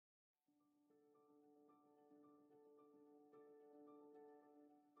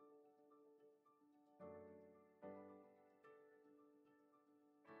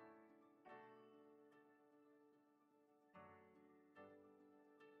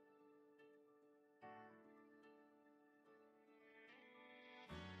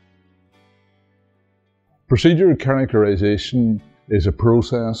Procedure characterization is a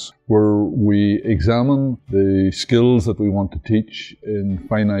process where we examine the skills that we want to teach in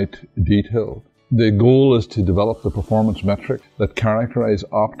finite detail. The goal is to develop the performance metrics that characterize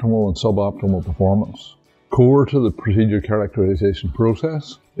optimal and suboptimal performance. Core to the procedure characterization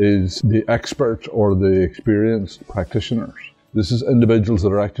process is the experts or the experienced practitioners. This is individuals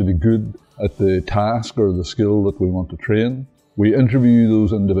that are actually good at the task or the skill that we want to train. We interview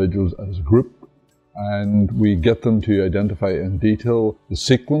those individuals as a group and we get them to identify in detail the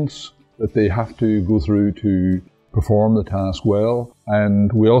sequence that they have to go through to perform the task well.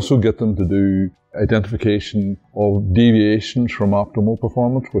 And we also get them to do identification of deviations from optimal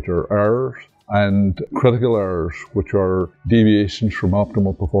performance, which are errors, and critical errors, which are deviations from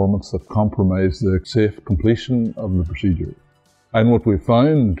optimal performance that compromise the safe completion of the procedure. And what we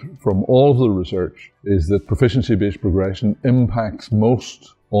found from all of the research is that proficiency-based progression impacts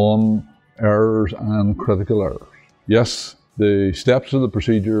most on errors and critical errors. Yes, the steps of the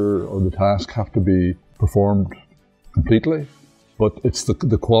procedure or the task have to be performed completely, but it's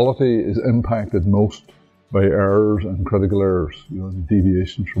the quality is impacted most by errors and critical errors,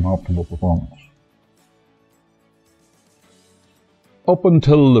 deviations from optimal performance. Up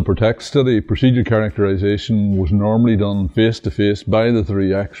until the PROTECT study, procedure characterization was normally done face-to-face by the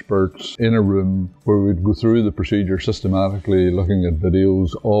three experts in a room where we'd go through the procedure systematically, looking at videos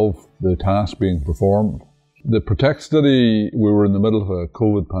of the task being performed. The PROTECT study, we were in the middle of a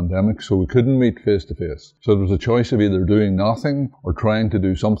COVID pandemic, so we couldn't meet face-to-face. So there was a choice of either doing nothing or trying to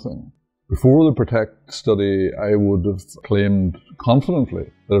do something. Before the PROTECT study, I would have claimed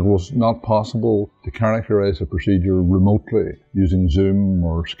confidently that it was not possible to characterize a procedure remotely using Zoom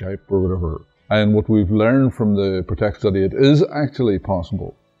or Skype or whatever. And what we've learned from the PROTECT study, it is actually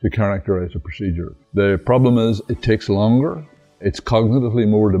possible to characterize a procedure. The problem is it takes longer. It's cognitively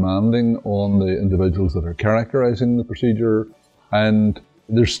more demanding on the individuals that are characterizing the procedure, and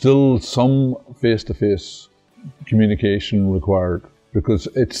there's still some face-to-face communication required, because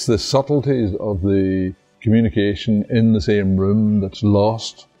it's the subtleties of the communication in the same room that's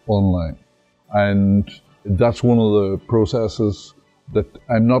lost online. And that's one of the processes that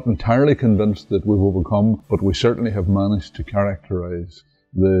I'm not entirely convinced that we've overcome, but we certainly have managed to characterize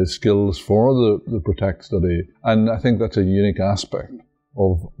the skills for the PROTECT study. And I think that's a unique aspect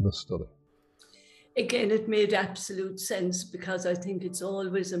of the study. Again, it made absolute sense, because I think it's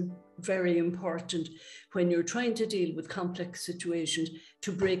always very important when you're trying to deal with complex situations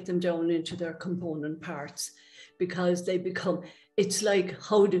to break them down into their component parts, because they become, it's like,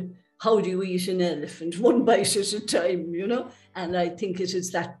 how do you eat an elephant? One bite at a time, And I think it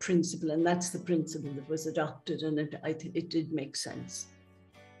is that principle, and that's the principle that was adopted, and I think it did make sense.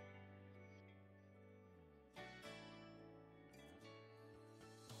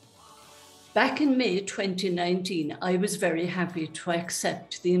 Back in May 2019, I was very happy to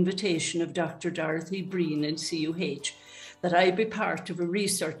accept the invitation of Dr. Dorothy Breen in CUH that I be part of a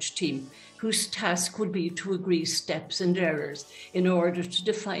research team whose task would be to agree steps and errors in order to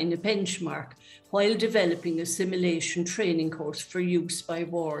define a benchmark while developing a simulation training course for use by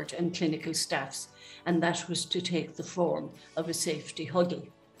ward and clinical staffs, and that was to take the form of a safety huddle.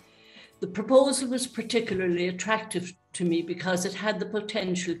 The proposal was particularly attractive to me because it had the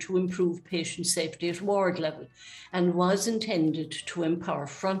potential to improve patient safety at ward level and was intended to empower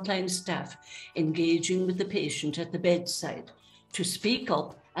frontline staff engaging with the patient at the bedside to speak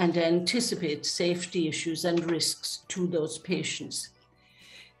up and anticipate safety issues and risks to those patients.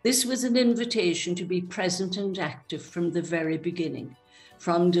 This was an invitation to be present and active from the very beginning,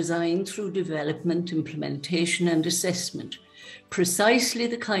 from design through development, implementation, and assessment. Precisely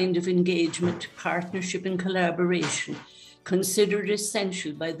the kind of engagement, partnership, and collaboration considered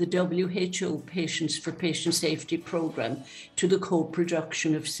essential by the WHO Patients for Patient Safety Programme to the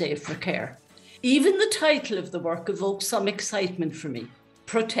co-production of Safer Care. Even the title of the work evoked some excitement for me.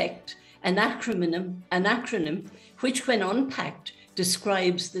 PROTECT, an acronym which, when unpacked,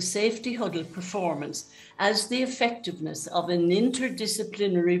 describes the safety huddle performance as the effectiveness of an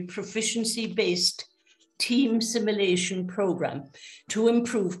interdisciplinary proficiency-based team simulation program to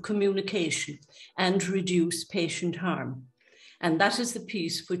improve communication and reduce patient harm. And that is the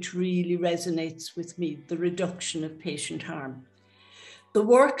piece which really resonates with me, the reduction of patient harm. The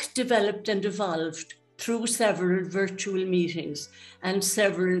work developed and evolved through several virtual meetings, and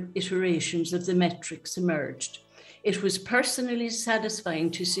several iterations of the metrics emerged. It was personally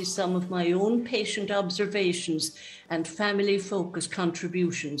satisfying to see some of my own patient observations and family-focused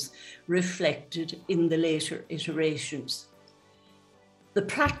contributions reflected in the later iterations. The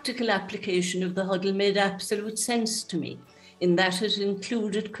practical application of the huddle made absolute sense to me. in that it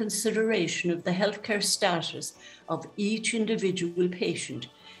included consideration of the healthcare status of each individual patient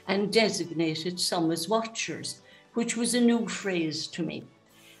and designated some as watchers, which was a new phrase to me,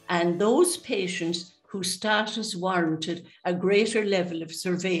 and those patients whose status warranted a greater level of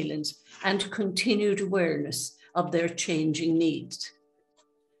surveillance and continued awareness of their changing needs.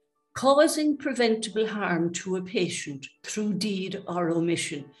 Causing preventable harm to a patient through deed or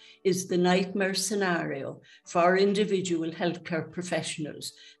omission is the nightmare scenario for individual healthcare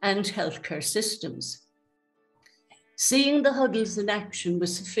professionals and healthcare systems. Seeing the huddles in action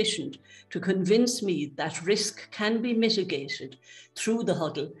was sufficient to convince me that risk can be mitigated through the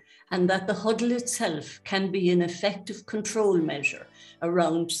huddle and that the huddle itself can be an effective control measure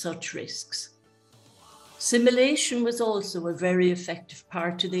around such risks. Simulation was also a very effective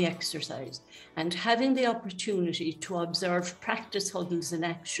part of the exercise, and having the opportunity to observe practice huddles in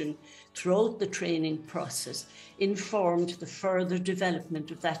action throughout the training process informed the further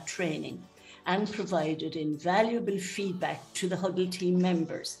development of that training and provided invaluable feedback to the huddle team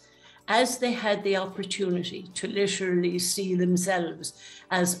members as they had the opportunity to literally see themselves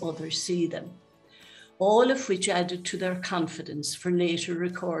as others see them, all of which added to their confidence for later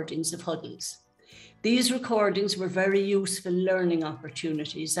recordings of huddles. These recordings were very useful learning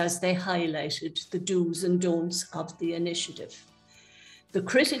opportunities as they highlighted the do's and don'ts of the initiative. The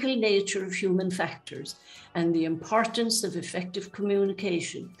critical nature of human factors and the importance of effective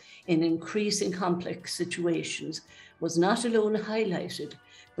communication in increasing complex situations was not alone highlighted,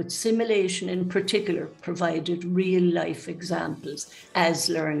 but simulation in particular provided real-life examples as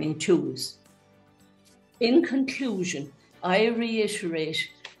learning tools. In conclusion, I reiterate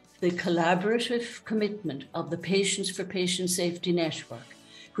the collaborative commitment of the Patients for Patient Safety Network,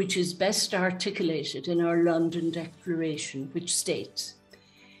 which is best articulated in our London Declaration, which states,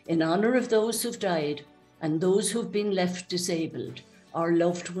 "In honour of those who've died and those who've been left disabled, our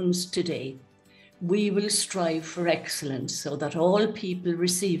loved ones today, we will strive for excellence so that all people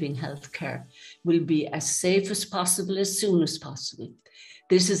receiving healthcare will be as safe as possible as soon as possible.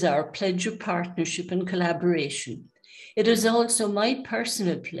 This is our pledge of partnership and collaboration. It is also my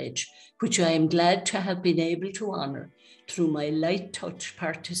personal pledge, which I am glad to have been able to honour through my light touch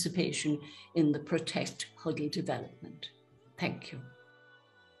participation in the Protect Huddle development." Thank you.